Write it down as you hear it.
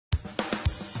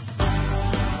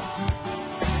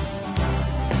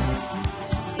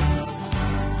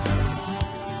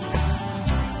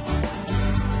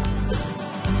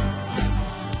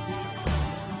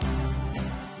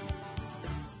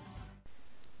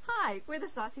Hi, we're the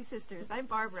Saucy Sisters. I'm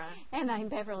Barbara. And I'm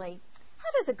Beverly. How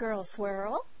does a girl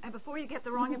swirl? And before you get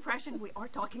the wrong impression, we are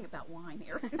talking about wine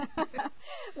here.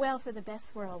 Well, for the best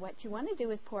swirl, what you want to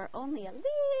do is pour only a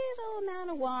little amount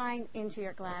of wine into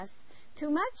your glass. Too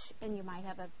much, and you might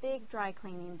have a big dry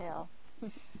cleaning bill.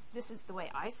 This is the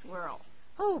way I swirl.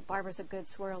 Oh, Barbara's a good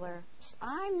swirler.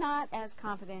 I'm not as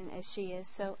confident as she is,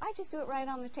 so I just do it right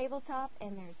on the tabletop,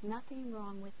 and there's nothing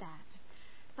wrong with that.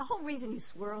 The whole reason you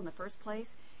swirl in the first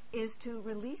place is to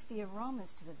release the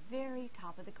aromas to the very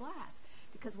top of the glass.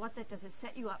 Because what that does is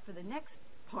set you up for the next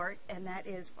part, and that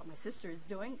is what my sister is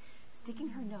doing, sticking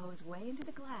her nose way into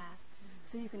the glass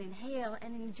so you can inhale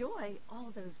and enjoy all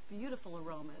of those beautiful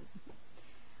aromas.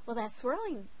 Well, that's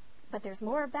swirling, but there's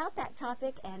more about that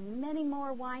topic and many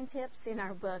more wine tips in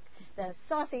our book, The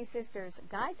Saucy Sisters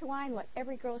Guide to Wine, What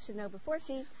Every Girl Should Know Before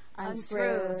She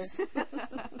Unscrews.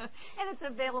 And it's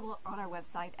available on our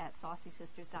website at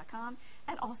saucysisters.com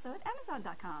and also at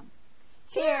amazon.com.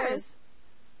 Cheers!